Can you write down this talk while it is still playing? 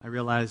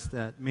realize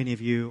that many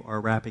of you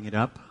are wrapping it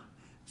up,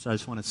 so I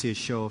just want to see a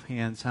show of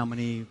hands. How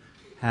many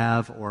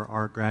have or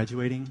are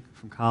graduating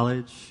from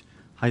college,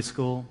 high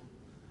school,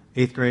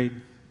 8th grade,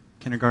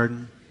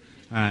 kindergarten?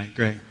 All right,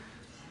 great.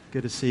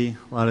 Good to see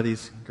a lot of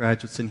these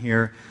graduates in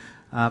here.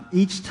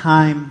 Each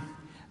time,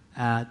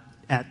 at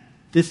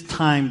this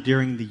time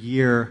during the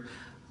year,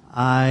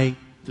 I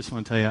just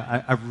want to tell you,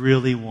 I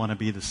really want to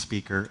be the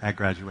speaker at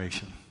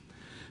graduation.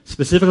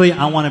 Specifically,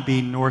 I want to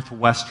be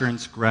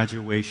Northwestern's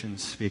graduation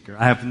speaker.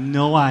 I have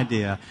no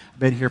idea. I've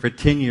been here for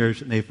 10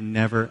 years, and they've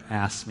never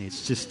asked me.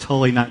 It's just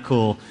totally not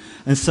cool.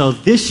 And so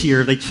this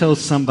year, they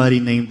chose somebody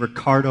named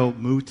Ricardo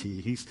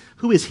Muti.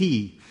 Who is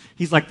he?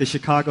 He's like the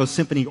Chicago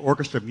Symphony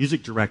Orchestra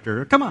music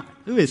director. Come on,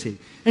 who is he?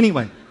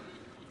 Anyway,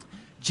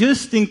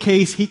 just in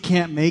case he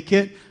can't make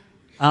it,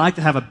 I like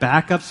to have a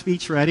backup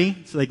speech ready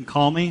so they can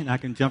call me and I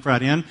can jump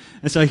right in.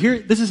 And so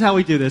this is how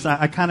we do this.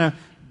 I kind of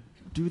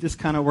do this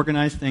kind of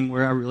organized thing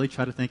where I really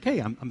try to think, hey,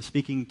 I'm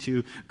speaking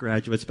to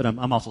graduates, but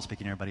I'm also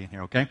speaking to everybody in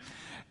here, okay?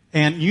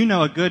 And you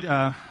know a good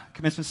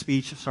commencement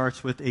speech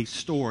starts with a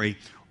story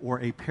or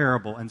a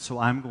parable, and so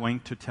I'm going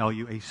to tell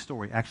you a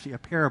story, actually a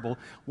parable,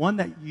 one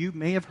that you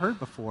may have heard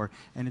before,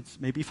 and it's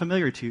maybe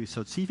familiar to you.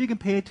 So see if you can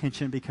pay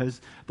attention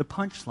because the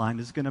punchline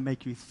is going to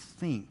make you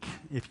think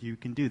if you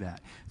can do that.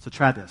 So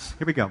try this.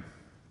 Here we go.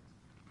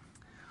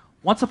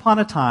 Once upon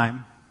a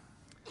time,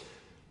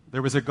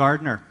 there was a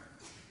gardener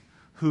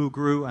who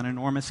grew an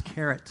enormous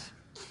carrot.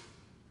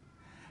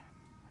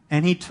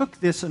 And he took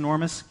this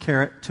enormous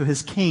carrot to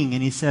his king,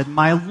 and he said,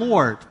 "My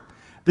lord,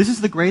 this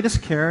is the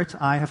greatest carrot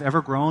I have ever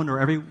grown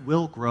or ever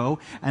will grow,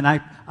 and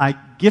I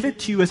give it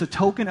to you as a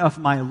token of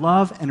my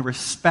love and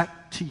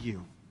respect to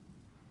you."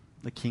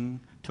 The king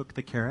took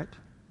the carrot,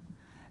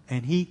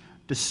 and he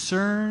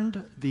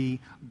discerned the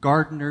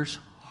gardener's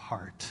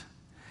heart.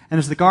 And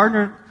as the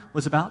gardener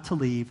was about to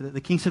leave, the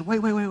king said,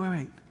 wait.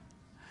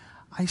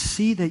 I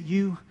see that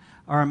you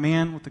are a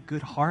man with a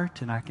good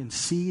heart, and I can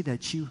see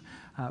that you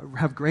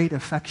have great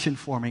affection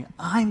for me.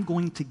 I'm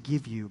going to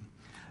give you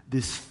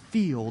this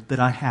field that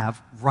I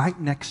have right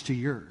next to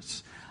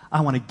yours.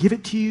 I want to give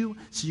it to you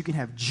so you can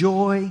have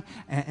joy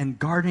and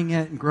gardening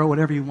it and grow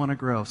whatever you want to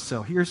grow.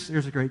 So here's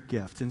a great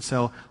gift. And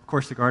so, of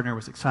course, the gardener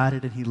was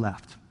excited and he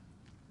left.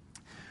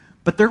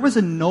 But there was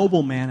a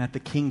nobleman at the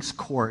king's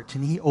court,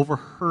 and he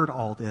overheard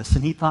all this,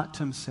 and he thought to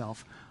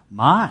himself,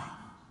 my,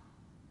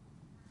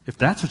 if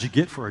that's what you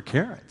get for a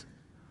carrot,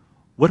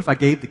 what if I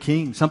gave the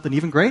king something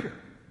even greater?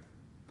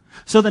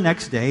 So the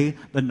next day,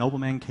 the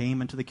nobleman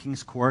came into the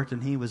king's court,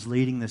 and he was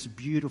leading this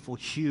beautiful,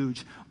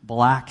 huge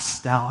black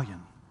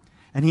stallion.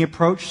 And he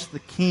approached the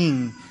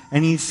king,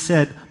 and he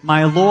said,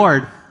 "My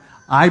lord,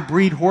 I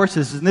breed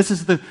horses, and this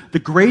is the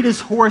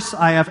greatest horse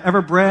I have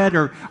ever bred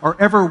or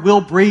ever will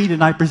breed,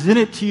 and I present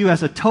it to you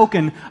as a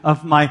token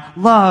of my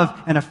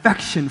love and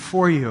affection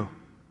for you."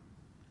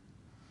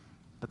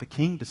 But the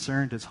king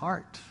discerned his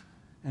heart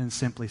and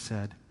simply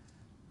said,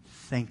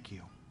 "Thank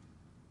you."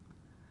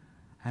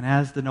 And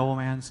as the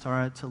nobleman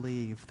started to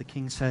leave, the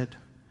king said,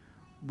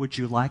 "Would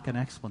you like an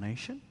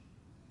explanation?"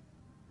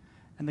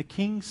 And the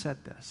king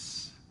said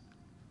this: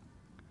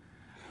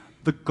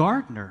 "The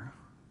gardener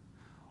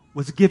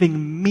was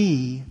giving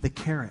me the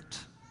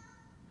carrot,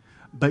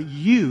 but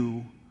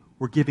you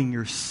were giving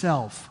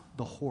yourself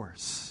the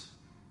horse."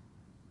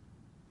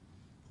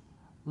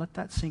 Let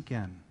that sink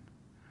in.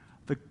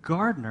 The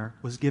gardener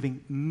was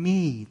giving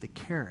me the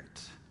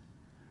carrot,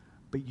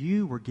 but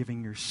you were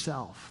giving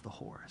yourself the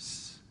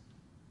horse.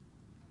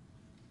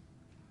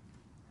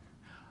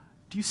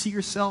 Do you see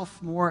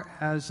yourself more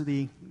as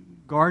the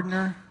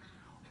gardener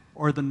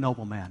or the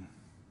nobleman?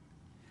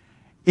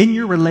 In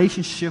your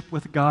relationship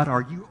with God,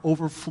 are you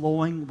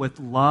overflowing with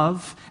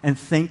love and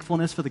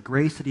thankfulness for the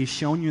grace that He's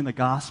shown you in the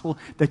gospel,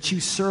 that you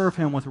serve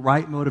Him with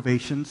right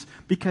motivations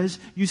because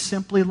you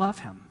simply love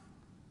Him?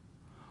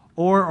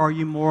 Or are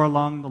you more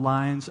along the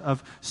lines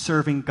of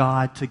serving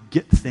God to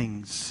get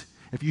things?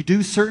 If you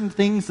do certain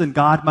things, then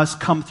God must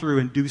come through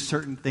and do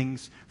certain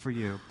things for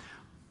you.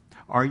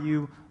 Are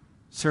you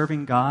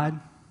serving God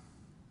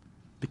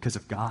because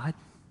of God?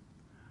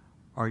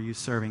 Or are you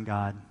serving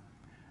God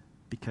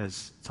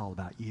because it's all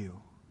about you?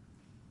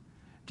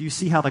 Do you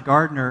see how the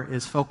gardener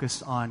is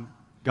focused on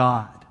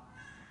God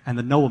and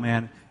the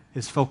nobleman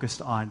is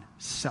focused on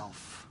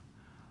self?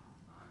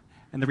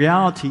 And the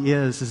reality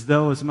is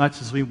though as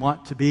much as we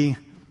want to be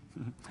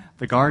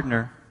the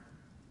gardener,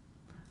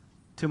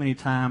 too many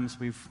times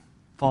we've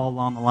fallen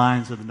along the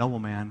lines of the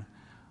nobleman.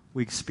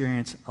 We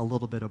experience a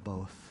little bit of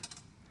both.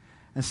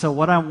 And so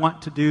what I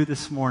want to do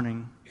this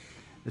morning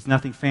is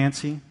nothing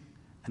fancy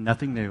and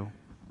nothing new.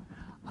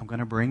 I'm going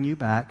to bring you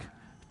back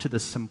to the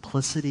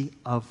simplicity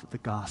of the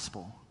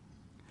gospel.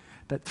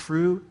 That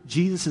through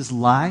Jesus'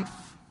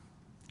 life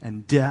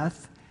and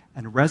death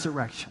and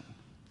resurrection,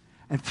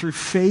 and through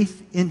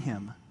faith in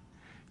Him,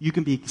 you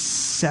can be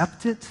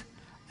accepted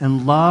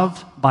and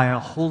loved by a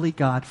holy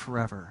God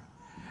forever.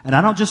 And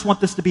I don't just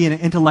want this to be an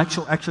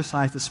intellectual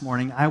exercise this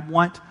morning. I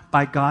want,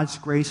 by God's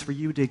grace, for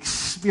you to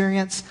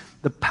experience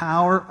the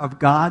power of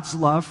God's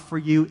love for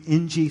you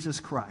in Jesus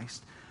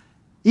Christ.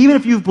 Even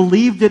if you've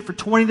believed it for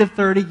 20 to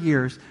 30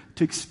 years,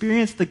 to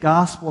experience the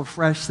gospel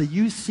afresh, so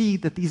you see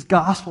that these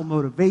gospel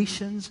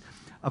motivations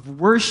of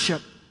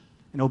worship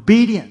and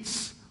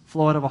obedience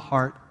flow out of a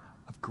heart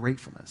of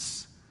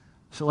gratefulness.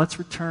 So let's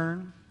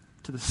return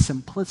to the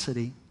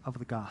simplicity of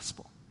the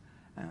gospel.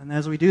 And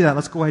as we do that,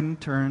 let's go ahead and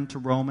turn to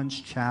Romans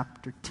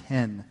chapter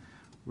 10.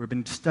 We've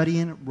been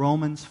studying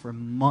Romans for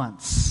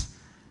months,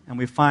 and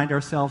we find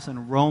ourselves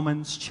in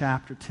Romans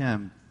chapter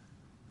 10.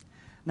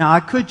 Now, I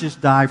could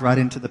just dive right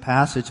into the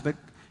passage, but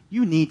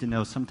you need to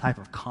know some type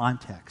of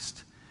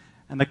context.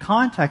 And the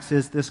context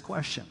is this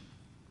question.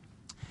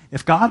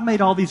 If God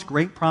made all these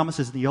great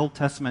promises in the Old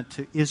Testament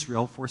to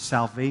Israel for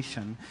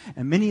salvation,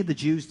 and many of the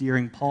Jews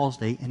during Paul's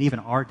day, and even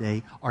our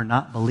day, are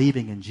not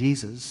believing in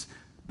Jesus,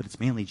 but it's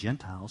mainly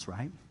Gentiles,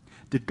 right?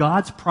 Did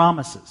God's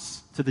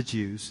promises to the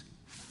Jews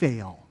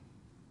fail?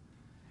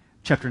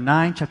 Chapter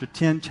 9, chapter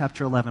 10,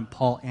 chapter 11,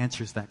 Paul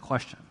answers that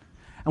question.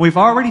 And we've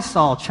already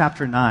saw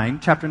chapter 9.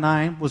 Chapter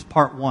 9 was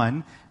part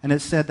 1, and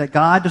it said that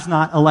God does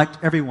not elect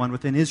everyone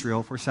within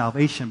Israel for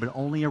salvation, but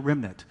only a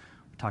remnant.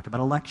 We talked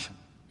about election,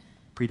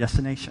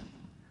 predestination.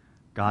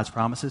 God's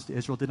promises to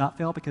Israel did not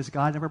fail because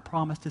God never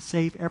promised to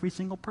save every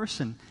single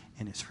person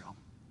in Israel,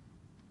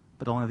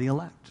 but only the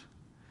elect.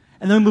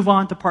 And then we move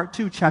on to part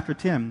 2, chapter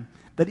 10,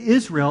 that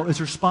Israel is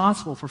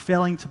responsible for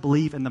failing to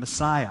believe in the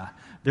Messiah.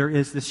 There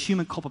is this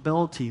human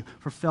culpability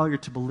for failure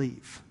to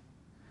believe.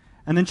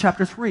 And then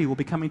chapter 3 will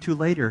be coming to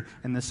later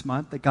in this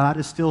month, that God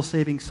is still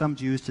saving some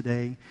Jews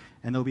today,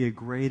 and there'll be a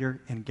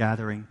greater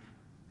ingathering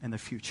in the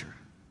future.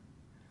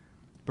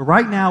 But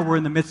right now, we're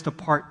in the midst of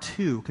part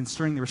 2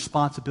 concerning the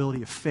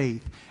responsibility of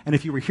faith. And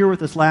if you were here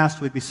with us last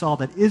week, we saw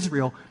that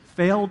Israel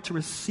failed to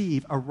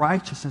receive a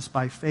righteousness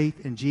by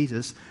faith in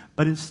Jesus,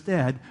 but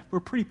instead were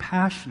pretty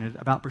passionate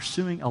about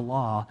pursuing a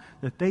law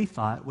that they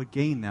thought would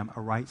gain them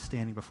a right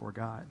standing before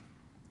God.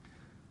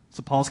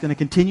 So Paul's going to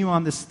continue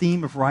on this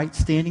theme of right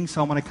standing,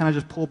 so I want to kind of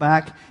just pull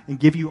back and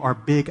give you our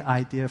big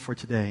idea for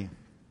today.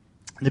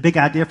 And the big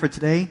idea for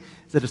today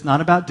is that it's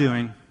not about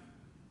doing,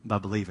 but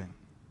believing.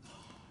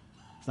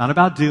 It's not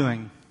about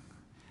doing,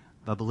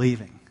 but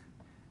believing.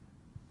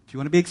 If you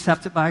want to be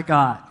accepted by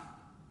God,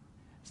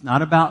 it's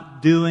not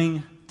about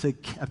doing to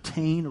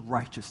obtain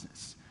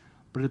righteousness,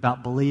 but it's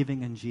about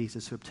believing in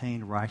Jesus who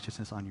obtained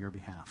righteousness on your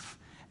behalf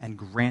and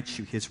grants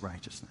you his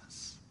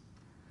righteousness.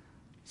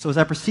 So as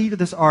I proceed to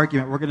this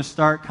argument, we're going to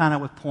start kind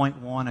of with point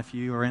 1, if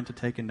you are into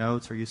taking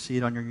notes or you see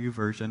it on your new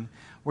version.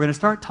 We're going to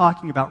start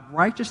talking about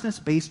righteousness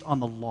based on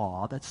the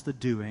law, that's the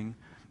doing,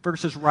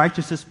 versus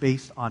righteousness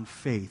based on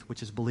faith,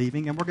 which is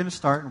believing. And we're going to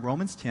start in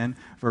Romans 10,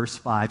 verse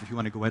 5, if you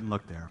want to go ahead and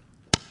look there.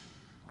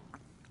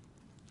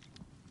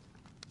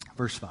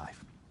 Verse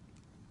 5.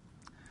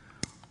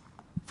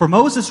 For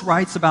Moses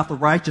writes about the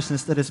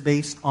righteousness that is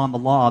based on the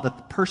law, that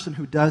the person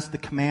who does the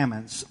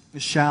commandments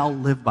shall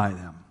live by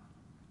them.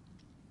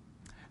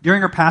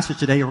 During our passage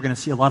today, we're going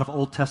to see a lot of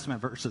Old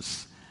Testament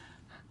verses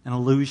and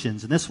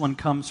allusions. And this one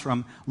comes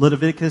from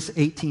Leviticus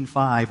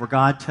 18:5, where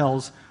God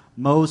tells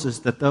Moses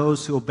that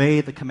those who obey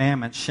the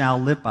commandments shall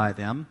live by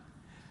them.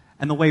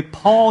 And the way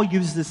Paul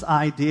uses this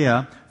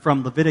idea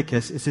from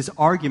Leviticus is his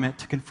argument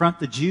to confront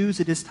the Jews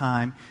at his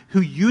time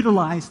who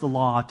utilized the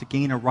law to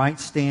gain a right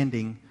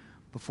standing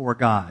before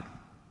God.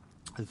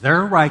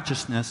 Their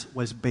righteousness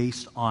was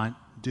based on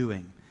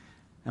doing.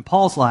 And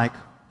Paul's like,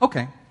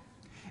 okay,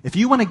 if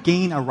you want to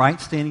gain a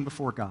right standing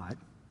before God,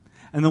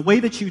 and the way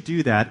that you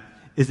do that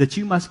is that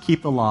you must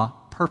keep the law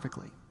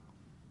perfectly.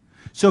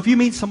 So if you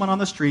meet someone on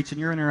the streets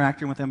and you're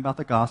interacting with them about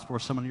the gospel or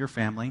someone in your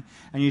family,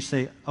 and you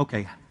say,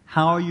 okay,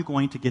 how are you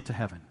going to get to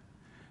heaven?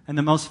 And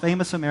the most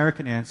famous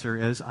American answer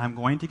is, I'm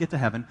going to get to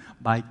heaven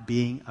by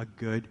being a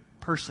good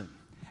person.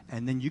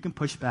 And then you can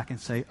push back and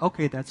say,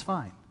 okay, that's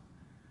fine.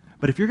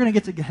 But if you're going to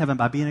get to heaven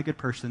by being a good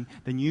person,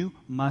 then you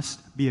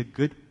must be a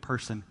good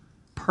person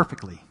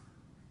perfectly.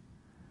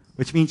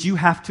 Which means you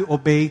have to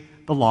obey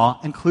the law,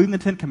 including the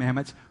Ten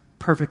Commandments,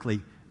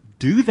 perfectly.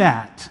 Do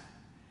that,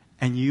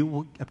 and you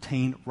will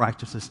obtain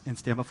righteousness and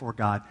stand before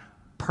God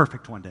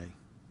perfect one day.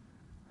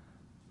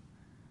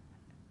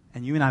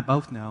 And you and I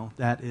both know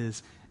that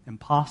is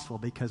impossible,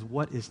 because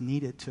what is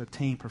needed to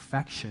obtain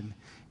perfection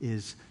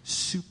is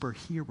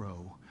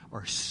superhero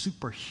or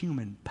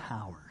superhuman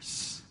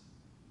powers.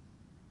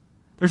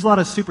 There's a lot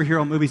of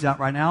superhero movies out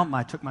right now.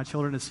 I took my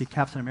children to see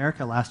Captain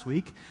America last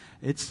week.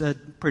 It's a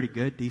pretty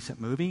good, decent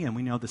movie, and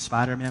we know the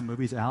Spider-Man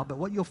movie's out. But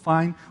what you'll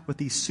find with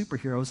these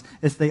superheroes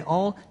is they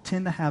all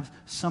tend to have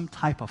some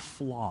type of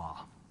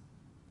flaw.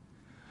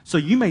 So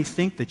you may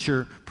think that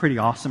you're pretty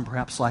awesome,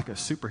 perhaps like a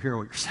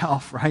superhero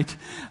yourself, right?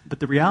 But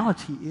the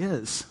reality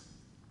is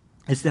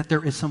that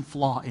there is some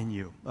flaw in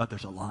you.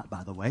 There's a lot,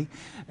 by the way.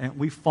 And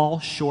we fall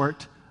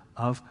short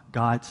of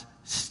God's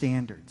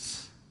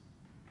standards.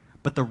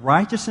 But the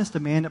righteousness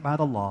demanded by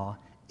the law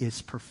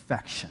is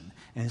perfection.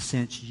 And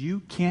since you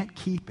can't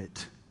keep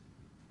it,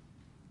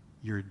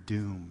 you're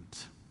doomed.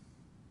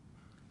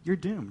 You're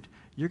doomed.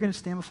 You're going to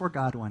stand before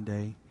God one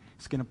day.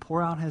 He's going to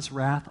pour out his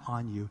wrath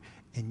on you,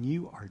 and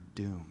you are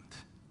doomed.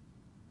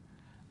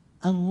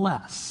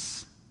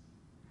 Unless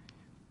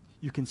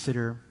you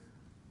consider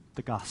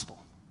the gospel.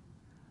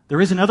 There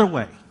is another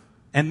way,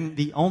 and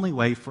the only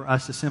way for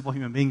us as sinful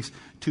human beings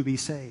to be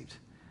saved.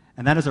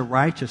 And that is a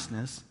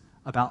righteousness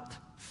about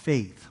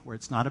faith, where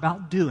it's not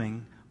about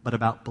doing, but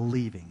about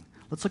believing.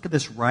 Let's look at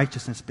this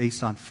righteousness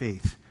based on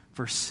faith.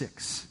 Verse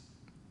 6.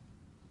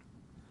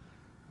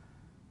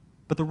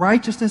 But the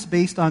righteousness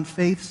based on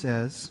faith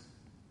says,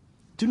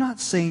 do not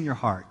say in your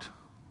heart,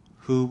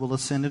 who will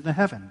ascend into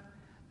heaven?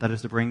 That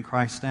is to bring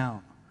Christ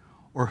down.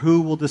 Or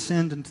who will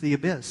descend into the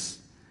abyss?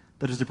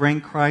 That is to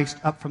bring Christ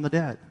up from the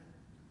dead.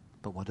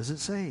 But what does it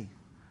say?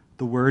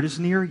 The word is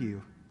near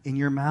you, in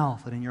your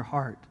mouth and in your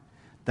heart.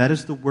 That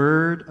is the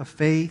word of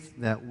faith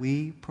that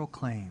we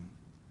proclaim.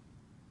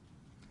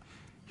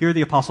 Here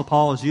the Apostle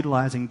Paul is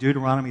utilizing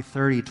Deuteronomy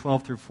 30,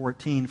 12 through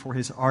 14 for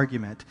his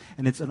argument.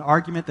 And it's an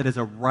argument that is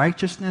a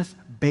righteousness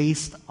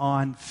based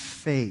on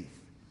faith.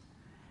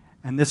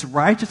 And this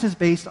righteousness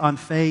based on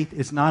faith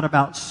is not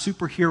about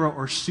superhero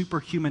or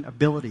superhuman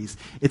abilities.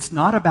 It's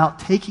not about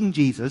taking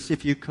Jesus,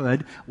 if you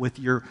could, with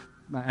your,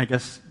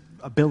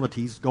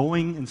 abilities,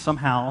 going and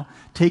somehow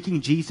taking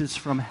Jesus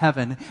from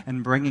heaven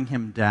and bringing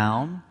him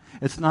down.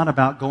 It's not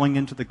about going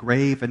into the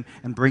grave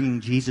and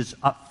bringing Jesus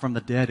up from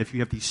the dead if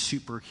you have these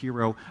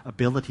superhero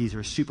abilities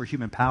or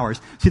superhuman powers.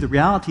 See, the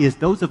reality is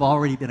those have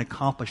already been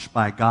accomplished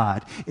by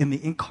God in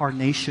the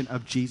incarnation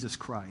of Jesus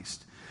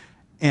Christ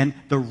and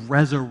the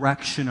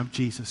resurrection of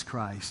Jesus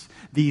Christ.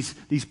 These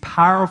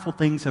powerful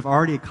things have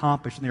already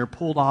accomplished, and they are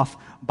pulled off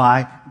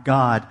by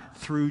God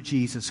through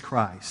Jesus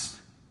Christ.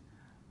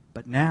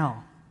 But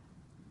now,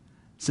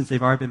 since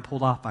they've already been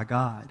pulled off by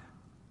God,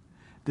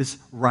 this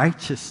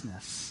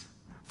righteousness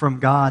from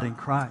God in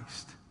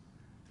Christ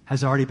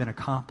has already been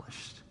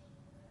accomplished.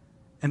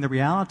 And the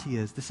reality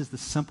is, this is the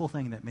simple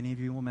thing that many of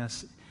you will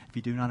miss if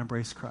you do not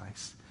embrace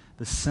Christ.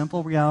 The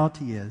simple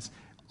reality is,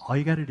 all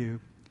you got to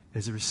do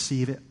is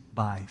receive it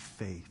by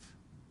faith.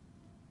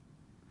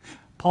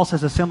 Paul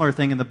says a similar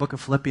thing in the book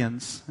of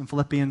Philippians. In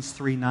Philippians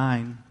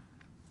 3:9,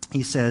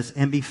 he says,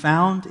 and be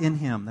found in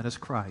him, that is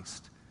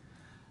Christ,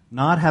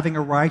 not having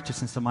a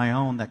righteousness of my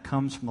own that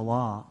comes from the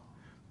law,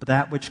 but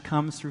that which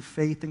comes through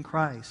faith in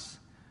Christ,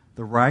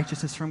 the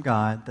righteousness from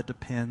God that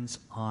depends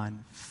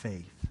on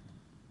faith.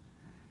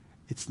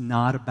 It's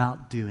not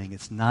about doing.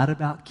 It's not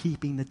about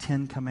keeping the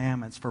 10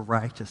 Commandments for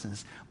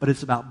righteousness, but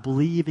it's about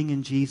believing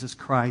in Jesus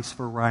Christ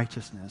for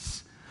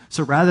righteousness.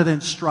 So rather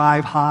than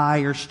strive high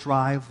or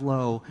strive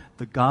low,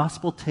 the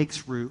gospel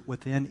takes root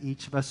within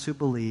each of us who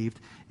believed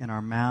in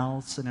our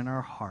mouths and in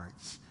our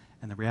hearts.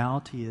 And the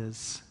reality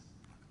is,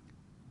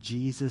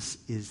 Jesus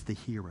is the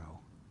hero.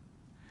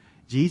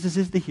 Jesus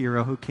is the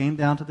hero who came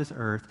down to this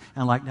earth,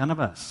 and like none of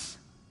us,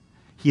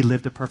 he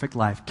lived a perfect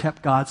life,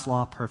 kept God's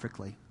law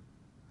perfectly,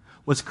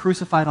 was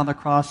crucified on the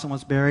cross and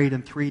was buried,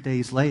 and 3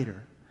 days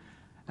later.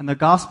 And the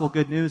gospel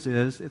good news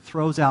is, it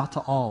throws out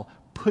to all,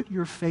 put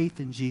your faith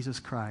in Jesus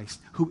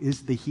Christ, who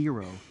is the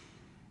hero,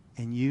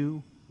 and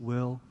you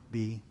will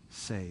be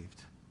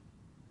saved.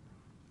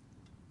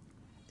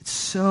 It's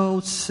so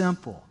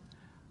simple.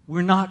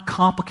 We're not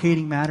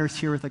complicating matters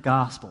here with the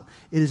gospel.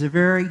 It is a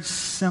very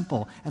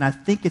simple, and I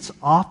think it's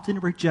often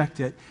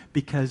rejected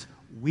because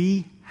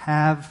we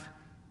have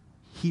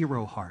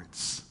hero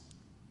hearts.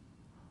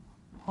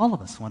 All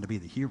of us want to be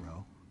the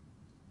hero.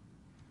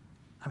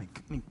 I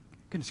mean,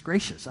 goodness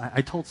gracious.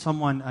 I told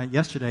someone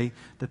yesterday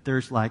that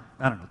there's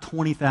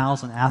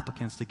 20,000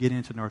 applicants to get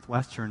into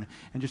Northwestern,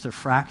 and just a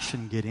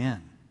fraction get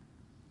in.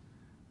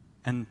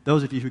 And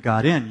those of you who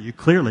got in, you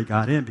clearly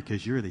got in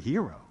because you're the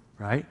hero,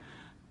 right?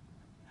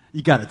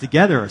 You got it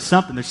together or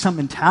something. There's some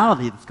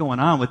mentality that's going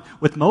on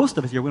with most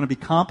of us here. We're going to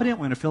be competent.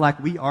 We're going to feel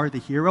like we are the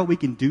hero. We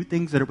can do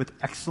things that are with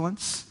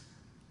excellence.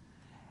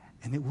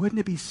 And wouldn't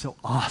it be so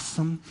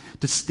awesome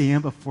to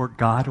stand before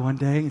God one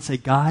day and say,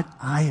 God,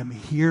 I am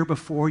here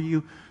before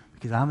you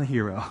because I'm the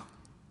hero.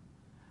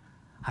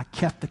 I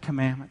kept the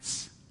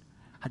commandments.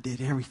 I did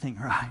everything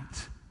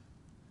right.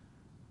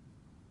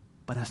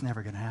 But that's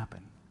never going to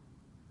happen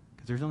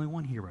because there's only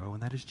one hero,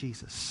 and that is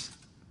Jesus.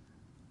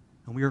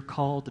 And we are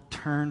called to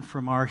turn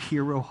from our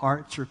hero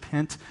hearts,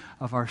 repent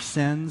of our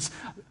sins,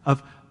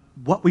 of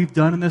what we've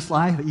done in this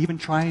life, even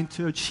trying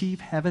to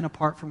achieve heaven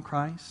apart from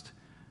Christ,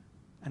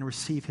 and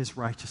receive his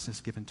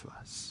righteousness given to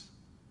us.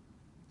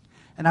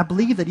 And I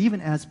believe that even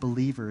as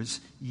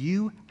believers,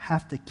 you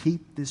have to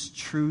keep this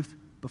truth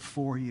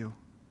before you.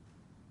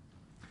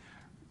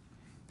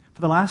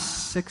 For the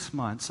last 6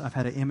 months, I've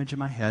had an image in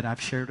my head.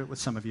 I've shared it with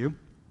some of you,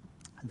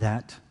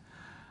 that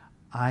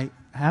I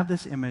have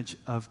this image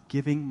of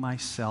giving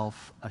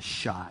myself a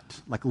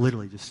shot, like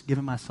literally just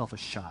giving myself a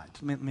shot.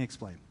 Let me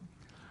explain.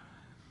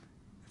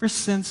 Ever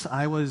since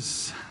I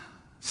was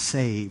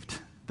saved,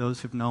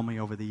 those who've known me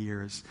over the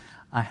years,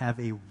 I have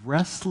a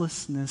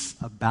restlessness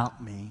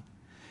about me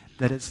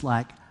that it's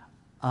like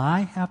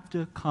I have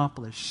to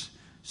accomplish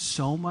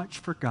so much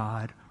for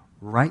God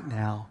right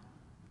now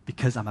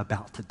because I'm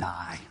about to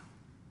die.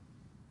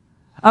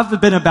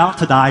 I've been about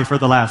to die for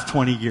the last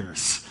 20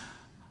 years.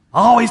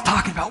 Always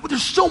talking about, well,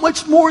 there's so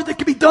much more that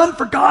can be done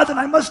for God than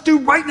I must do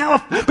right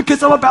now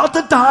because I'm about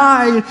to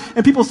die.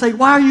 And people say,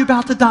 why are you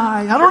about to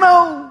die? I don't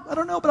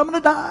know, but I'm going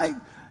to die.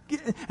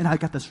 And I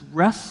got this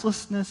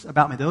restlessness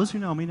about me. Those who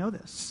know me know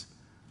this.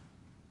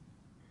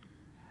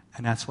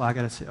 And that's why I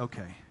got to say,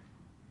 okay,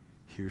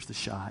 here's the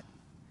shot.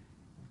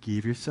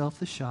 Give yourself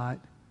the shot.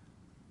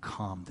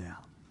 Calm down.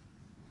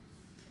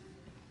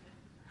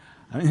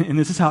 And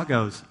this is how it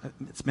goes.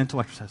 It's mental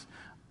exercise.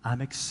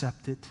 I'm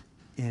accepted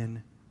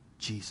in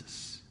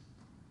Jesus.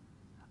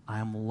 I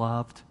am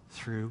loved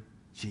through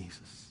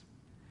Jesus.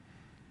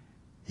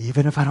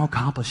 Even if I don't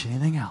accomplish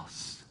anything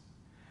else,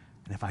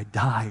 and if I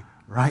die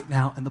right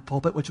now in the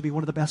pulpit, which would be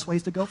one of the best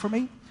ways to go for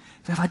me,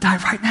 if I die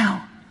right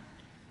now,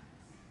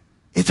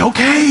 it's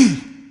okay.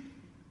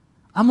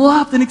 I'm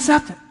loved and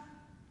accepted.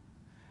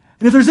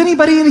 And if there's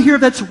anybody in here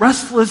that's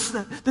restless,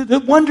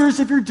 that wonders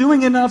if you're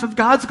doing enough, if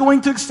God's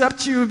going to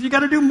accept you, if you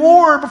got to do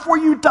more before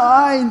you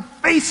die and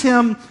face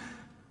Him,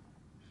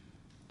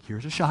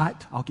 here's a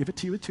shot. I'll give it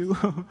to you too.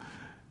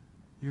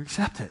 You're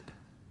accepted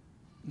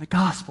in the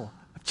gospel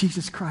of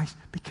Jesus Christ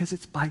because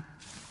it's by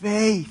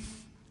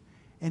faith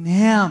in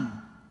Him,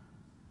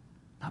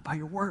 not by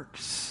your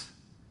works.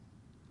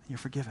 You're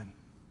forgiven.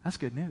 That's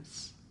good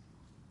news.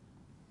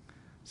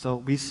 So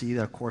we see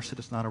that, of course, it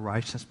is not a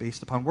righteousness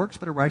based upon works,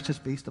 but a righteousness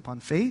based upon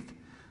faith.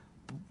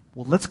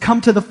 Well, let's come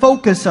to the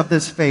focus of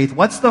this faith.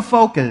 What's the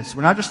focus?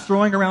 We're not just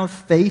throwing around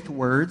faith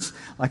words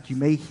like you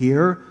may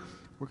hear.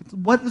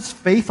 What is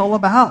faith all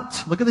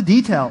about? Look at the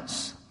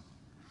details.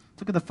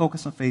 Look at the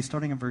focus of faith,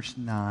 starting in verse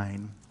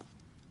 9.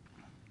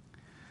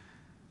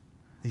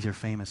 These are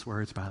famous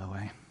words, by the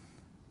way.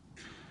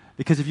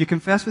 Because if you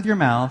confess with your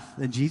mouth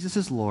that Jesus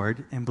is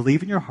Lord and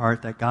believe in your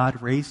heart that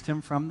God raised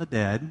Him from the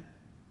dead,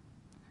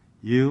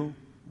 you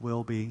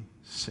will be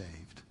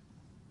saved.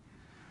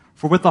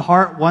 For with the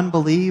heart one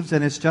believes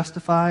and is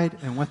justified,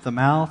 and with the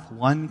mouth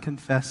one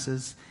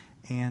confesses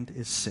and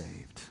is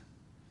saved.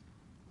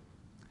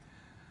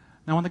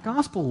 Now, when the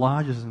gospel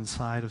lodges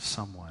inside of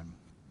someone,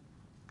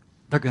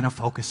 they're going to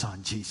focus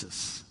on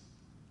Jesus.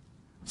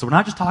 So we're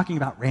not just talking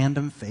about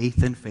random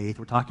faith in faith.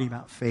 We're talking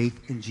about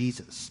faith in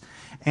Jesus.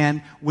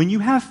 And when you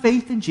have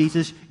faith in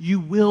Jesus, you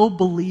will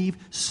believe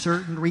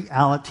certain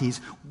realities.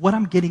 What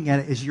I'm getting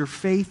at is your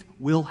faith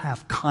will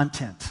have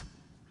content.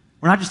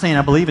 We're not just saying,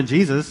 I believe in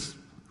Jesus,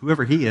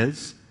 whoever He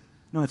is.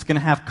 No, it's going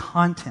to have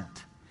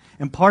content.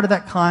 And part of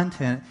that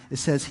content, it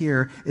says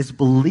here, is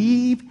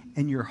believe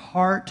in your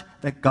heart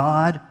that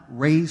God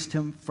raised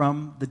Him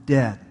from the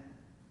dead.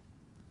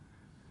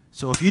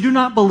 So if you do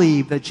not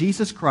believe that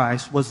Jesus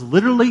Christ was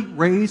literally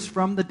raised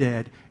from the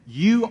dead,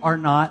 you are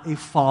not a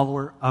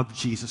follower of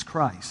Jesus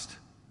Christ.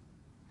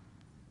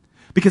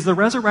 Because the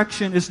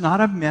resurrection is not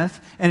a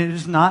myth and it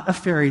is not a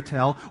fairy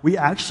tale. We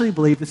actually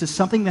believe this is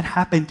something that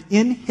happened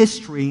in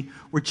history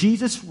where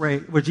Jesus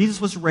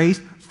was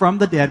raised from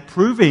the dead,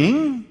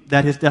 proving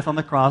that His death on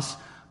the cross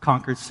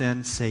conquered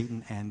sin,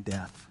 Satan, and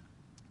death.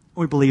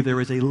 We believe there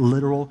is a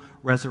literal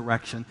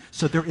resurrection.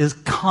 So there is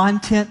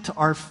content to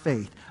our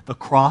faith. The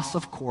cross,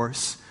 of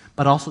course,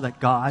 but also that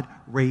God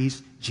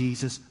raised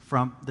Jesus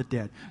from the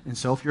dead. And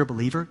so if you're a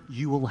believer,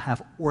 you will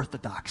have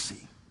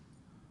orthodoxy.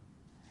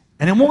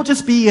 And it won't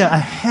just be a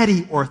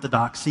heady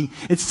orthodoxy.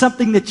 It's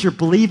something that you're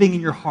believing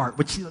in your heart,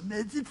 which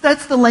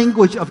that's the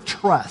language of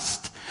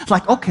trust. It's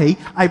like, okay,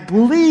 I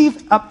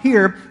believe up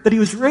here that He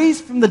was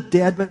raised from the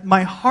dead, but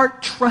my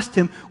heart trusts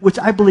Him, which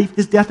I believe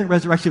His death and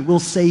resurrection will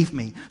save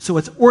me. So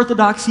it's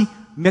orthodoxy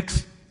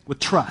mixed with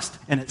trust,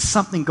 and it's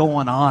something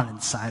going on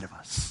inside of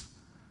us.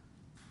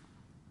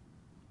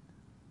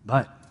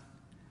 But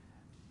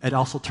it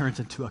also turns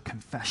into a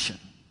confession.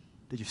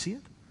 Did you see it?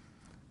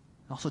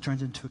 It also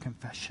turns into a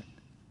confession.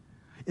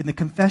 And the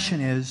confession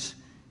is,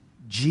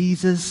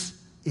 Jesus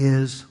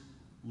is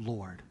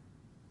Lord.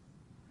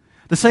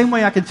 The same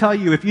way I can tell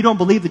you, if you don't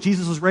believe that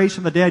Jesus was raised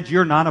from the dead,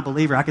 you're not a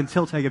believer. I can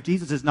still tell you, if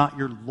Jesus is not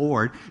your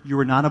Lord, you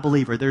are not a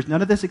believer. There's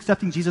none of this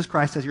accepting Jesus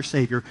Christ as your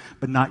Savior,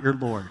 but not your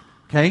Lord.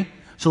 Okay?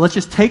 So let's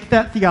just take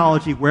that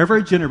theology, wherever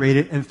it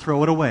generated, and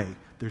throw it away.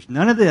 There's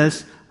none of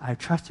this, I've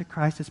trusted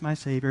Christ as my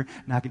Savior,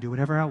 and I can do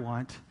whatever I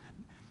want.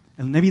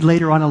 And maybe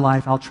later on in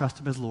life, I'll trust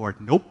Him as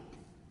Lord. Nope.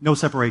 No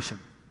separation.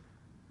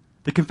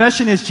 The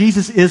confession is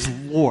Jesus is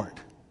Lord.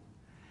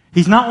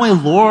 He's not only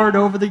Lord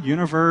over the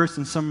universe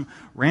and some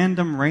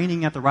random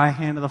reigning at the right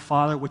hand of the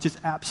Father, which is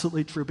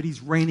absolutely true, but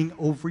He's reigning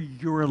over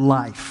your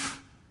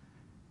life.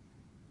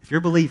 If you're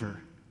a believer,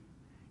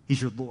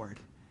 He's your Lord.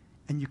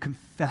 And you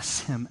confess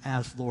Him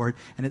as Lord.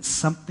 And it's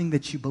something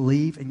that you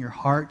believe in your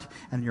heart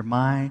and your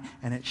mind,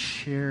 and it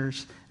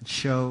shares and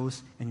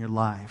shows in your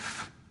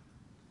life.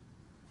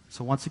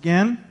 So once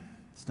again,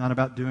 it's not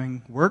about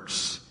doing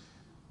works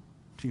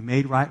to be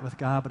made right with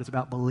God, but it's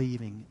about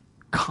believing,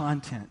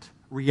 content,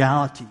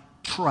 reality,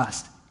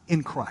 trust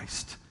in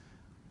Christ.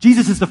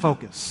 Jesus is the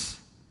focus.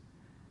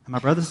 And my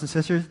brothers and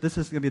sisters, this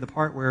is going to be the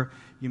part where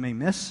you may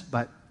miss,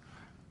 but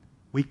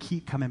we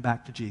keep coming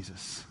back to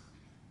Jesus.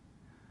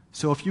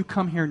 So if you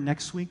come here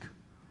next week,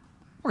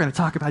 we're going to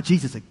talk about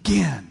Jesus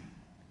again.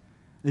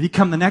 If you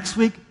come the next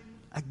week,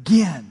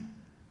 again.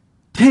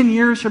 10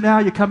 years from now,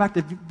 you come back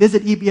to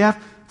visit EBF,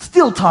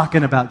 still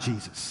talking about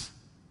Jesus.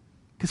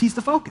 Because he's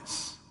the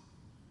focus.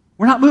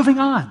 We're not moving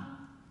on.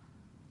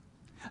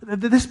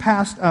 This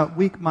past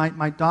week,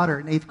 my daughter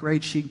in 8th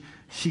grade,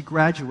 she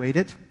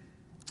graduated.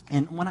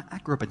 And when I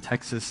grew up in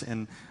Texas,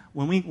 and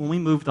when we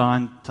moved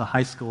on to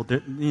high school,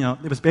 it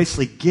was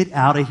basically get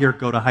out of here,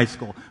 go to high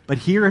school. But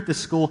here at the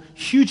school,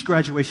 huge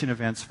graduation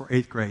events for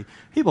 8th grade.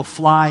 People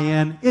fly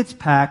in, it's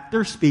packed,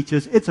 there's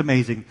speeches, it's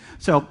amazing.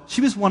 So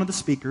she was one of the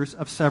speakers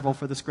of several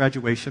for this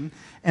graduation.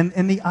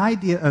 And the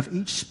idea of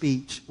each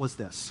speech was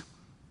this: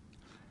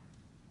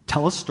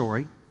 tell a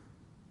story,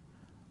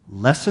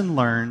 lesson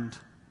learned,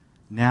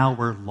 now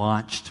we're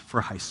launched for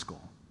high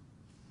school.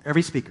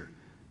 Every speaker,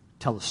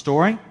 tell a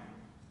story,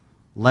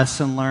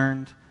 lesson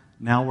learned,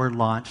 now we're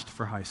launched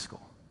for high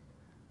school.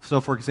 So,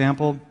 for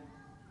example,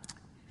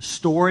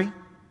 story,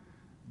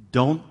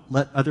 don't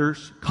let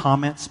others'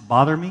 comments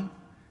bother me.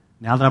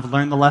 Now that I've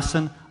learned the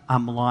lesson,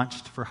 I'm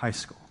launched for high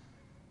school.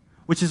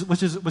 Which is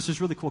a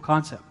really cool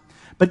concept.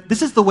 But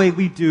this is the way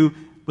we do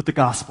with the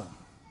gospel.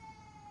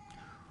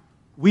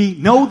 We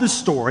know the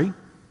story,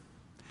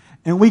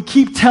 and we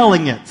keep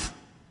telling it.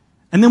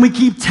 And then we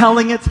keep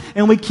telling it,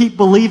 and we keep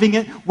believing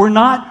it. We're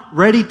not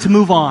ready to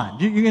move on.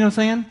 You know what I'm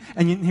saying?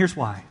 And here's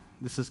why.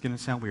 This is going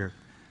to sound weird.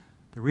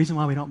 The reason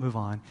why we don't move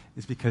on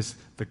is because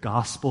the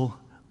gospel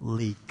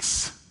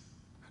leaks.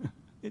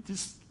 It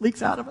just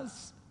leaks out of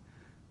us.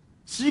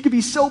 So you could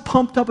be so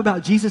pumped up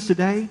about Jesus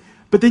today,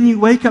 but then you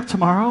wake up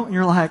tomorrow, and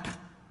you're like,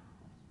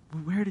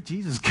 where did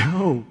Jesus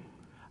go?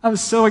 I was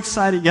so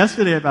excited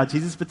yesterday about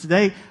Jesus, but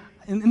today,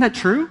 isn't that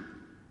true?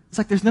 It's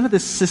like there's none of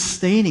this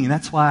sustaining, and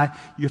that's why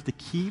you have to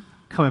keep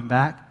coming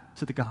back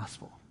to the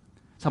gospel.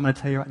 So I'm going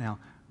to tell you right now,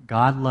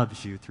 God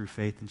loves you through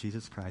faith in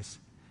Jesus Christ.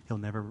 He'll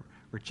never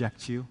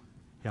reject you.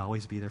 He'll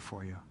always be there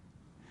for you.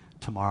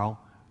 Tomorrow,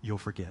 you'll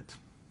forget.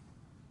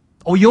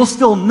 Oh, you'll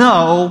still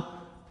know,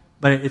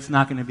 but it's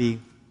not going to be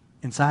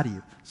inside of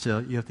you. So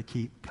you have to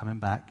keep coming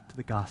back to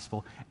the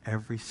gospel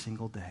every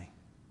single day.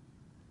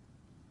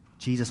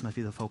 Jesus must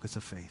be the focus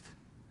of faith.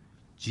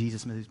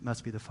 Jesus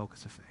must be the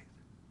focus of faith.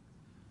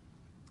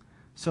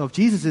 So if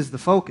Jesus is the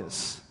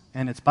focus,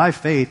 and it's by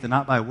faith and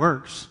not by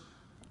works,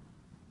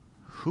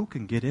 who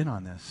can get in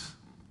on this?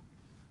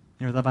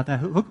 You ever thought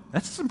about that?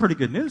 That's some pretty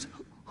good news.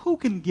 Who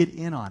can get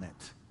in on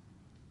it?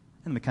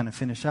 And we kind of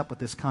finish up with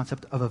this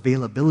concept of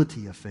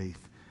availability of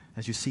faith,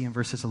 as you see in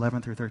verses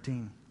 11 through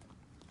 13.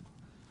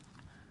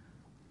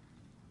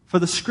 For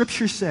the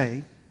scriptures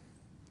say,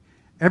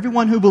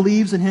 everyone who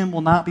believes in him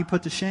will not be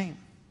put to shame.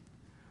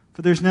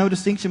 For there's no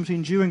distinction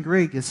between Jew and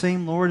Greek. The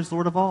same Lord is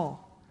Lord of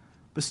all,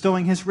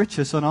 bestowing his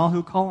riches on all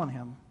who call on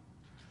him.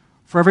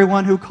 For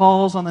everyone who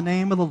calls on the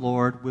name of the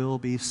Lord will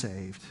be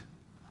saved.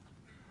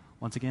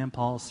 Once again,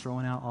 Paul is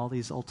throwing out all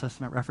these Old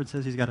Testament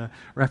references. He's got a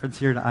reference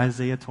here to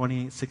Isaiah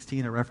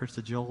 28:16, a reference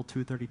to Joel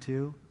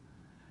 2:32.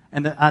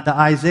 And the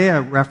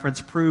Isaiah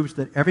reference proves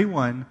that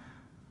everyone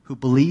who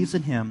believes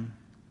in him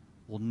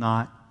will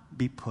not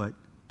be put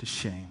to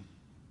shame.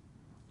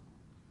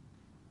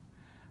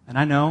 And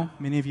I know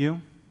many of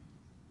you,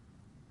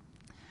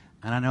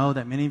 and I know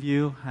that many of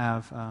you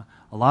have a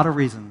lot of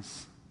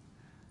reasons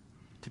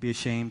to be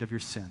ashamed of your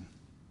sin.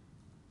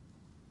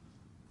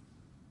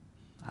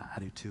 I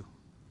do too.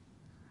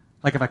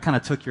 Like if I kind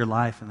of took your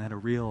life and had a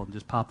reel and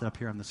just popped it up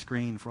here on the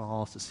screen for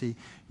all us to see,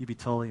 you'd be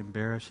totally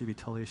embarrassed. You'd be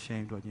totally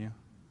ashamed, wouldn't you?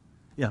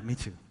 Yeah, me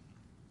too.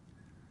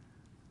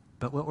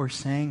 But what we're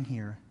saying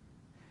here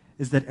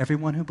is that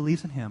everyone who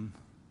believes in him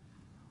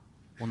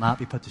will not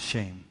be put to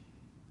shame.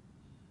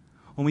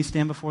 When we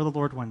stand before the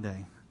Lord one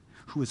day,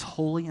 who is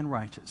holy and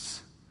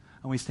righteous,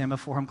 and we stand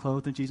before him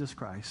clothed in Jesus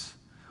Christ,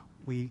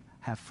 we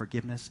have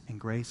forgiveness and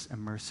grace and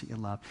mercy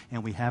and love.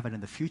 And we have it in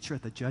the future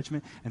at the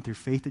judgment, and through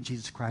faith in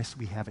Jesus Christ,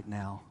 we have it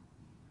now.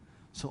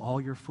 So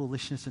all your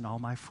foolishness and all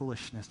my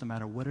foolishness, no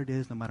matter what it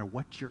is, no matter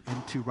what you're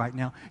into right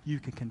now, you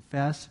can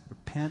confess,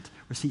 repent,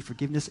 receive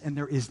forgiveness, and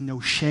there is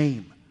no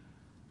shame.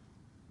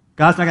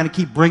 God's not going to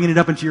keep bringing it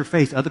up into your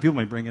face. Other people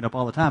may bring it up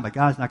all the time, but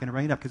God's not going to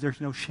bring it up because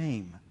there's no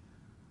shame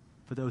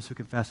for those who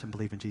confess and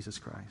believe in Jesus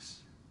Christ.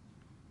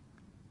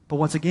 But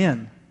once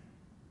again,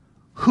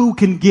 who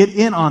can get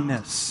in on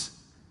this?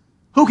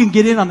 Who can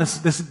get in on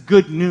this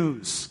good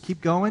news?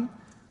 Keep going.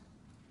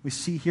 We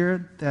see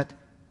here that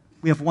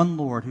we have one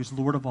Lord who's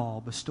Lord of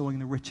all, bestowing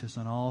the riches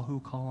on all who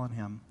call on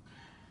him.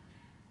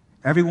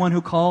 Everyone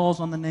who calls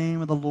on the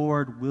name of the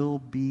Lord will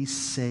be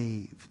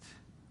saved.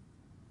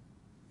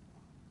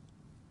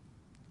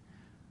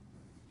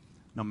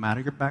 No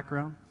matter your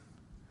background,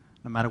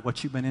 no matter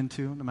what you've been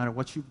into, no matter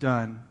what you've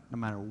done, no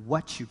matter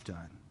what you've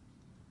done,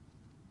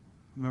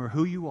 remember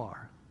who you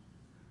are.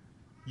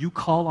 You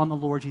call on the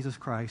Lord Jesus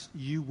Christ,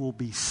 you will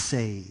be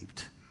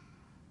saved.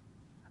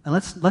 And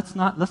let's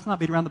not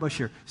beat around the bush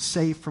here.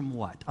 Saved from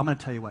what? I'm going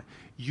to tell you what.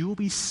 You will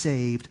be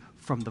saved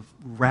from the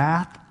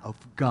wrath of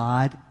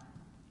God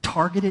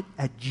targeted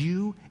at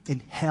you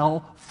in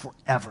hell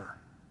forever.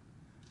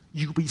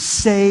 You'll be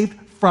saved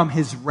from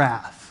his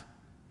wrath.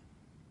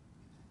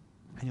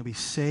 And you'll be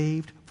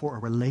saved for a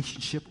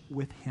relationship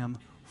with him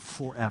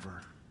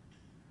forever.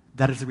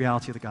 That is the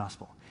reality of the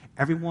gospel.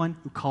 Everyone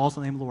who calls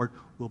on the name of the Lord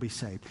will be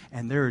saved.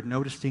 And there are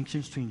no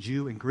distinctions between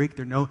Jew and Greek.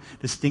 There are no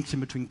distinction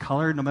between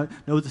color,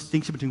 no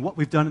distinction between what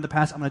we've done in the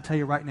past. I'm going to tell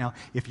you right now,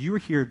 if you are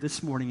here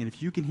this morning, and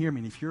if you can hear me,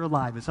 and if you're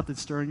alive, and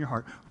something's stirring in your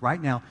heart,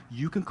 right now,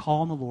 you can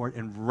call on the Lord,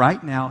 and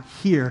right now,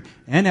 here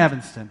in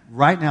Evanston,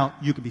 right now,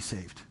 you can be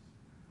saved.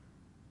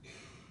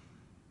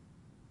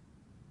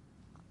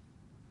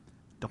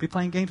 Don't be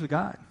playing games with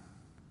God.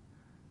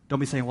 Don't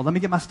be saying, well, let me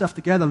get my stuff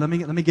together. Let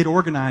me get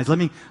organized. Let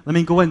me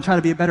go ahead and try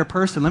to be a better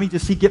person. Let me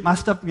just get my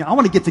stuff. I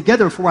want to get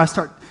together before I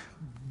start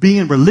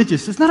being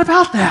religious. It's not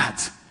about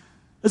that.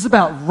 It's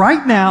about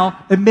right now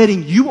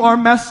admitting you are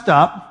messed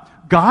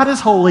up. God is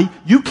holy.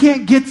 You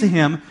can't get to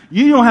him.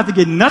 You don't have to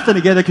get nothing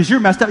together because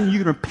you're messed up. And you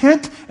can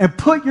repent and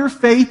put your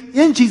faith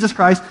in Jesus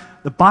Christ.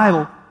 The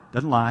Bible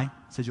doesn't lie.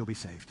 It says you'll be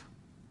saved.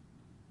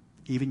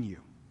 Even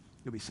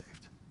you'll be saved.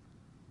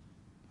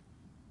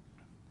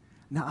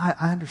 Now,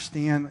 I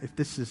understand if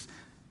this is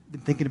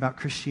been thinking about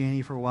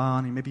Christianity for a while,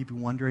 and maybe you've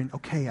been wondering,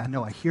 okay, I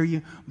know, I hear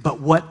you, but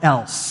what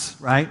else,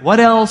 right? What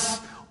else?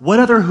 What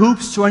other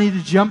hoops do I need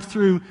to jump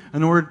through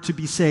in order to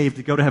be saved,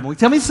 to go to heaven? Well,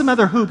 tell me some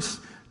other hoops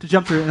to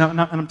jump through,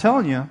 and I'm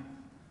telling you,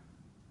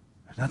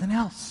 there's nothing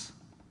else.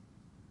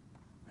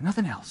 There's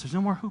nothing else. There's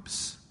no more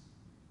hoops.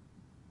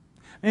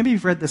 Maybe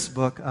you've read this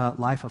book,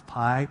 Life of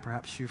Pi.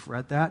 Perhaps you've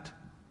read that.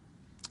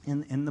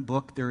 In the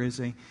book, there is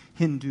a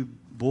Hindu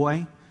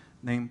boy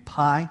named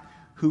Pi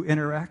who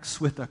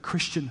interacts with a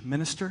Christian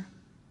minister.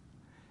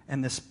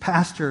 And this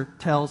pastor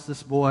tells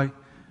this boy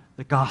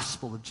the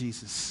gospel of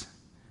Jesus.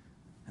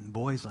 And the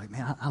boy's like,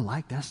 man, I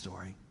like that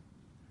story.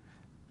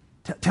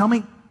 Tell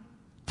me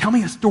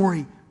a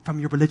story from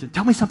your religion.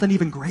 Tell me something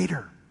even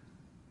greater.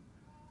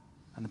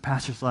 And the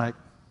pastor's like,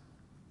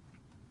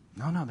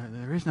 no,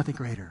 there is nothing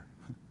greater.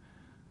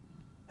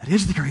 That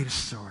is the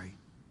greatest story.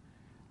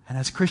 And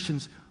as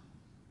Christians,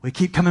 we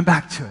keep coming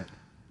back to it.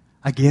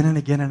 Again and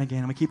again and again.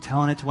 And we keep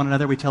telling it to one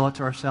another. We tell it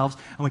to ourselves.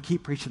 And we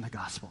keep preaching the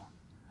gospel.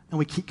 And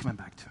we keep coming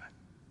back to it.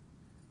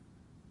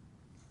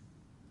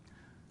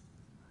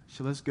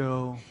 So let's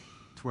go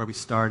to where we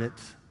started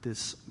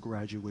this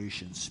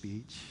graduation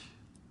speech.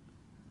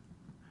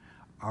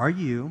 Are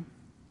you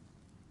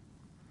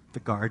the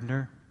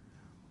gardener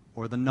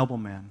or the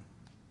nobleman?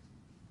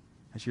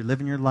 As you're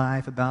living your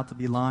life about to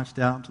be launched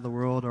out into the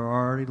world or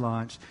already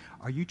launched,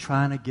 are you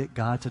trying to get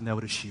God to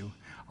notice you?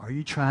 Are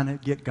you trying to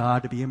get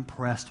God to be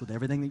impressed with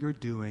everything that you're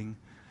doing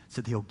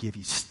so that he'll give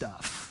you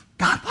stuff?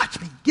 God, watch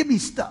me. Give me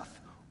stuff.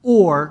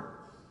 Or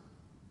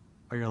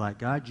you're like,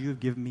 God, you have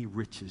given me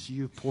riches.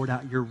 You have poured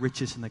out your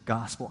riches in the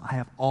gospel. I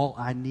have all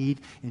I need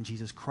in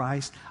Jesus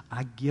Christ.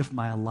 I give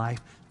my life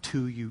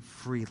to you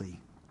freely.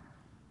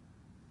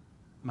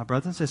 My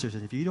brothers and sisters,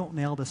 if you don't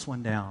nail this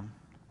one down,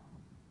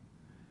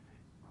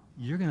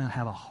 you're going to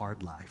have a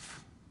hard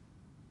life.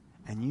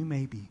 And you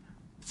may be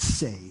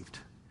saved.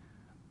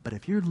 But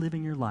if you're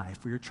living your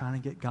life where you're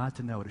trying to get God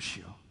to notice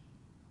you,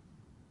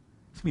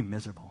 it's going to be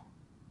miserable.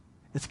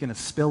 It's going to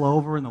spill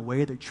over in the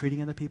way they're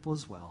treating other people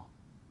as well.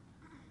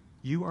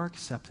 You are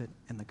accepted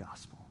in the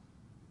gospel.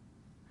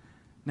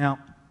 Now,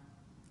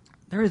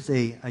 there is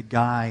a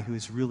guy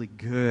who's really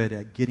good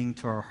at getting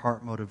to our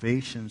heart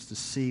motivations to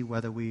see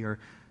whether we are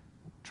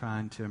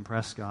trying to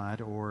impress God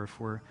or if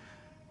we're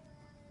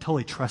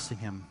totally trusting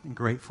him and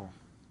grateful.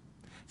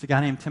 It's a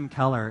guy named Tim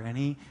Keller, and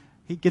he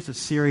gives a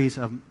series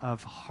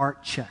of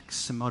heart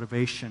checks and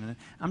motivation. And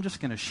I'm just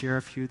going to share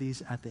a few of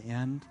these at the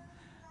end.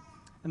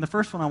 And the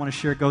first one I want to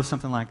share goes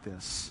something like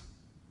this.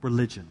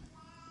 Religion.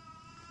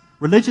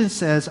 Religion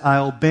says, I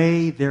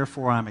obey,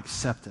 therefore I'm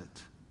accepted.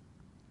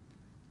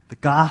 The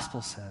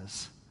gospel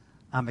says,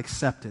 I'm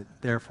accepted,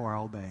 therefore I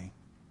obey.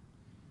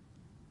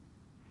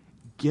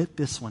 Get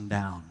this one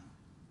down.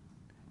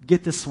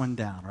 Get this one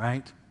down,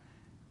 right?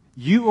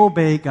 You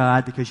obey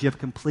God because you have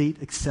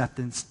complete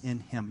acceptance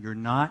in him. You're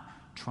not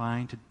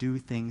trying to do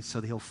things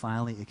so that he'll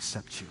finally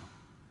accept you.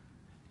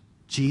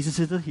 Jesus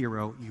is the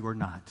hero, you are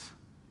not.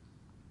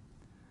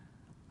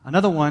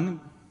 Another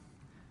one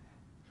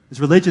is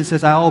religion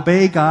says, I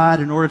obey God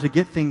in order to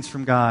get things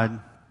from God.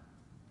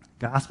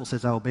 Gospel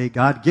says, I obey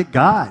God to get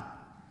God,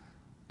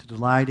 to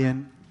delight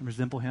in and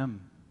resemble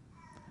him.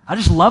 I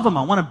just love him.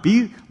 I want to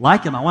be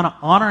like him. I want to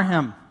honor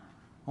him.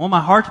 I want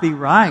my heart to be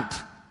right.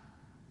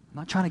 I'm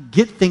not trying to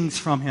get things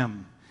from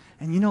him.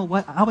 And you know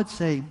what? I would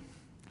say,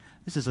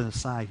 this is an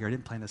aside here. I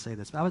didn't plan to say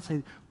this, but I would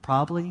say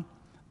probably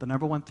the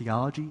number one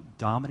theology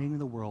dominating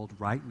the world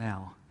right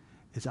now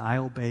is I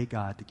obey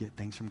God to get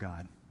things from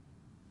God.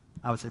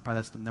 I would say probably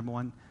that's the number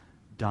one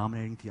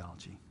dominating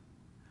theology.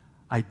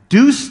 I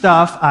do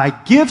stuff, I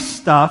give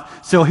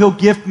stuff, so he'll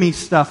give me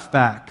stuff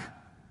back.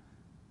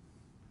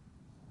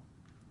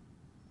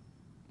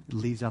 It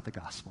leaves out the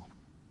gospel.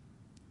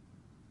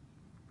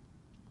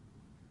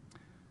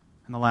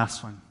 And the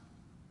last one.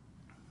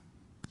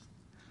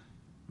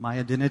 My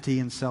identity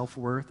and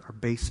self-worth are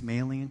based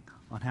mainly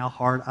on how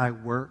hard I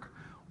work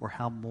or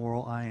how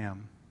moral I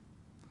am.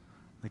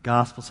 The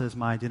gospel says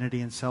my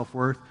identity and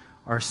self-worth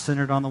are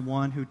centered on the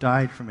one who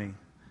died for me.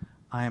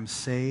 I am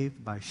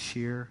saved by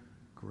sheer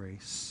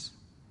grace.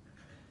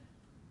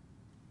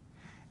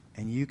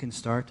 and you can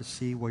start to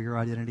see where your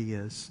identity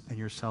is and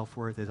your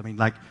self-worth is. I mean,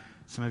 like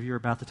some of you are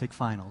about to take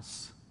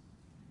finals.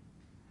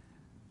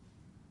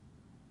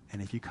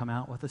 And if you come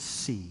out with a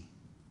C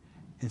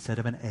instead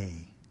of an A,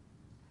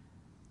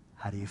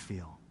 how do you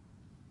feel?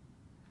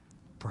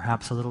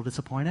 Perhaps a little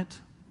disappointed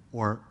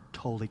or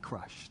totally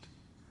crushed.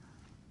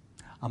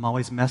 I'm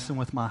always messing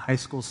with my high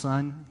school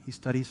son. He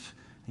studies,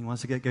 he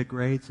wants to get good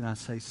grades, and I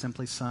say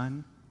simply,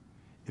 son,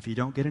 if you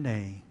don't get an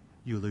A,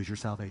 you lose your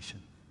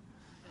salvation.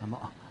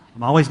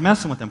 I'm always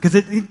messing with him because,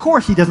 of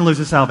course, he doesn't lose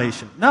his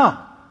salvation. No.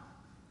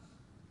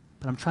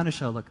 But I'm trying to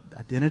show, look,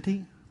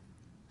 identity,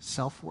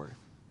 self-worth,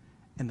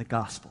 and the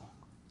gospel,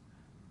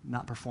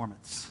 not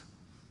performance.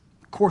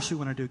 Of course we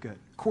want to do good.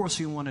 Of course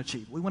we want to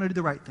achieve. We want to do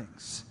the right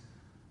things.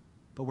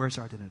 But where's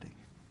our identity?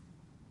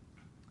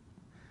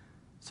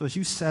 So as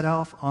you set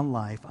off on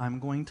life, I'm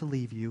going to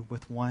leave you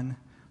with one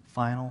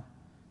final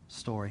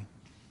story.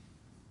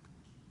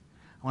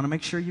 I want to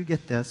make sure you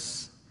get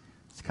this.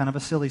 It's kind of a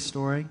silly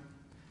story,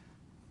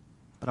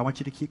 but I want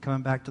you to keep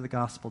coming back to the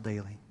gospel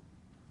daily.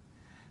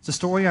 It's a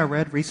story I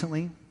read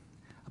recently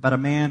about a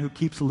man who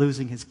keeps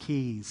losing his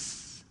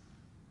keys.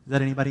 Is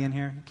that anybody in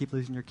here? You keep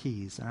losing your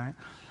keys, all right?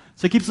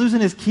 So he keeps losing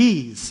his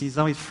keys. He's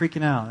always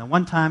freaking out. And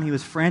one time he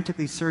was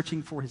frantically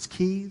searching for his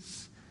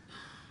keys,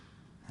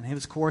 and he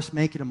was, of course,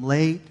 making them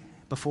late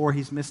before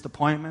he's missed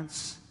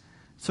appointments.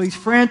 So he's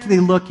frantically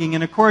looking,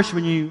 and of course,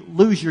 when you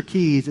lose your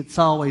keys, it's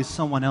always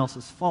someone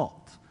else's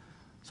fault.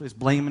 So he's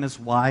blaming his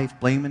wife,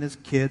 blaming his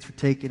kids for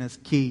taking his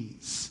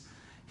keys.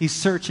 He's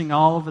searching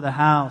all over the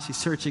house. He's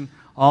searching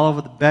all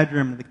over the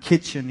bedroom and the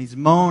kitchen. He's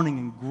moaning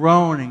and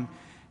groaning,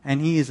 and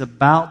he is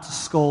about to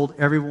scold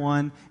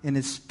everyone in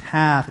his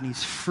path, and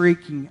he's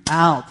freaking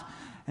out.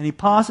 And he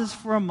pauses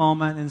for a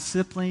moment and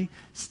simply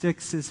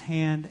sticks his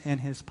hand in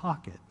his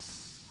pocket.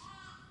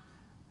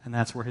 And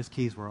that's where his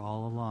keys were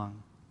all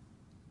along.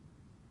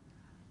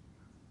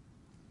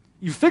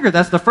 You figure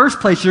that's the first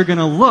place you're going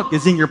to look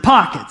is in your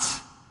pockets.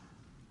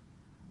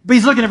 But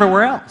he's looking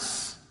everywhere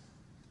else.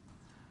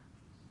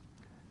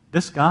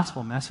 This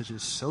gospel message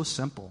is so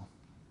simple.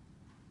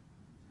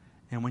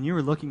 And when you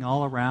were looking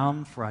all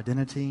around for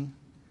identity,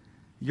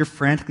 you're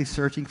frantically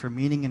searching for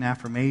meaning and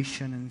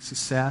affirmation and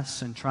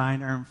success and trying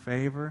to earn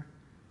favor,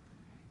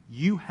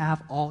 you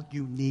have all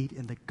you need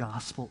in the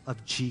gospel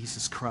of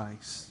Jesus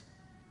Christ.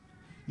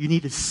 You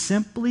need to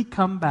simply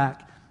come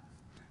back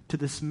to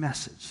this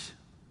message.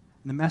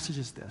 And the message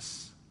is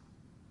this: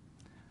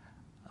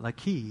 the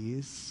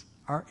keys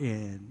are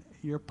in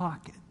your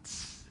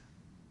pockets.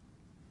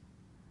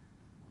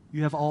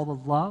 You have all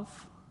the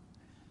love,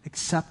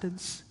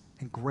 acceptance,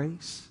 and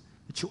grace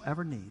that you'll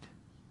ever need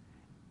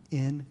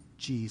in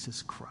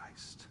Jesus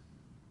Christ.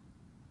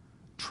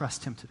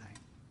 Trust Him today.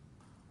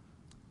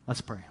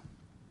 Let's pray.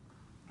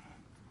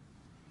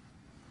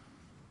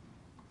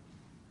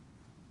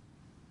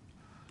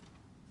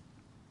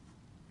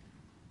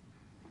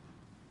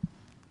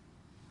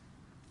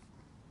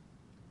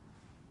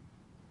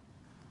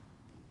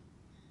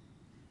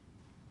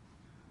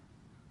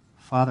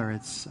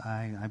 Father,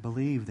 I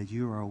believe that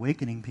you are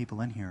awakening people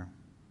in here.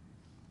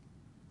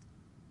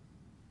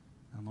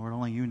 And Lord,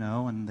 only you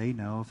know, and they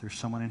know, if there's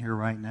someone in here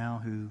right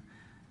now who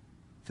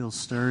feels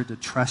stirred to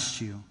trust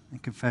you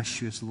and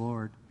confess you as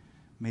Lord,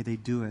 may they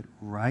do it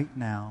right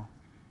now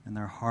in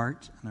their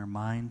heart and their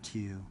mind to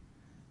you,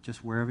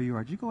 just wherever you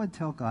are. You go ahead and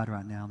tell God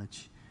right now that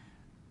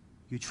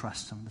you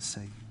trust Him to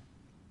save you.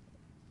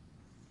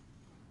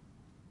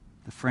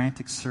 The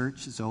frantic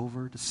search is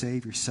over to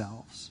save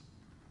yourselves.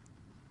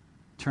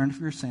 Turn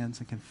from your sins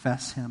and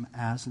confess Him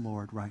as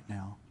Lord right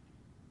now.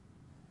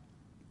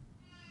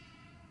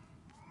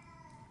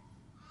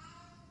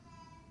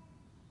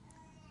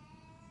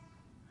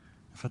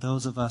 For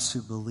those of us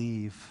who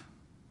believe,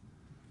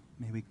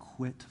 may we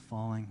quit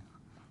falling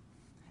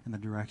in the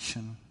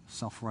direction of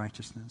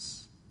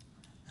self-righteousness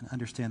and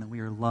understand that we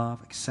are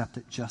loved,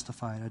 accepted,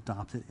 justified,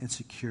 adopted, and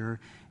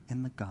secure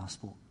in the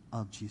gospel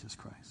of Jesus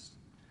Christ.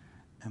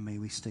 And may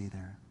we stay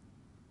there.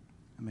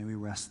 And may we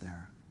rest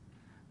there.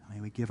 May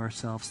we give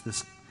ourselves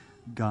this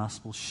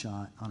gospel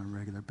shot on a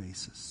regular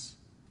basis.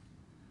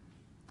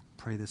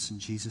 Pray this in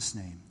Jesus'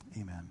 name.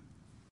 Amen.